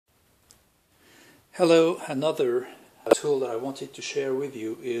Hello, another tool that I wanted to share with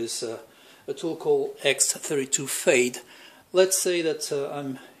you is a tool called X32Fade. Let's say that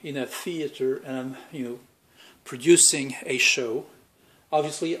I'm in a theater and I'm producing a show.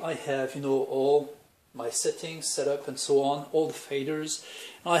 Obviously I have all my settings set up and so on, all the faders.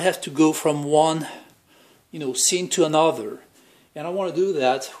 I have to go from one scene to another, and I want to do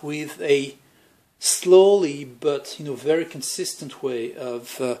that with a slowly but very consistent way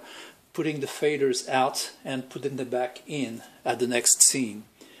of putting the faders out and putting them back in at the next scene.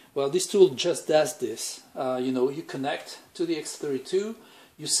 Well, this tool just does this. You connect to the X32,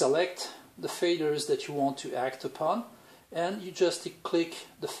 you select the faders that you want to act upon, and you just click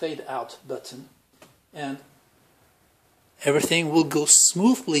the fade out button, and everything will go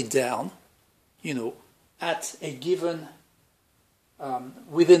smoothly down, at a given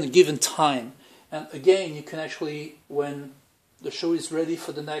within a given time. And again, you can actually, when the show is ready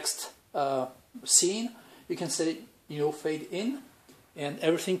for the next scene, you can say, fade in, and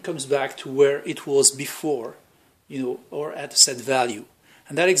everything comes back to where it was before, or at a set value.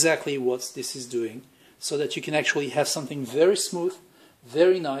 And that's exactly what this is doing, so that you can actually have something very smooth,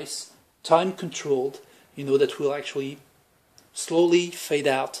 very nice, time controlled, that will actually slowly fade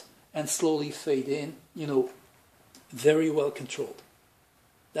out and slowly fade in, very well controlled.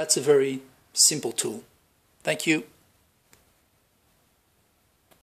 That's a very simple tool. Thank you.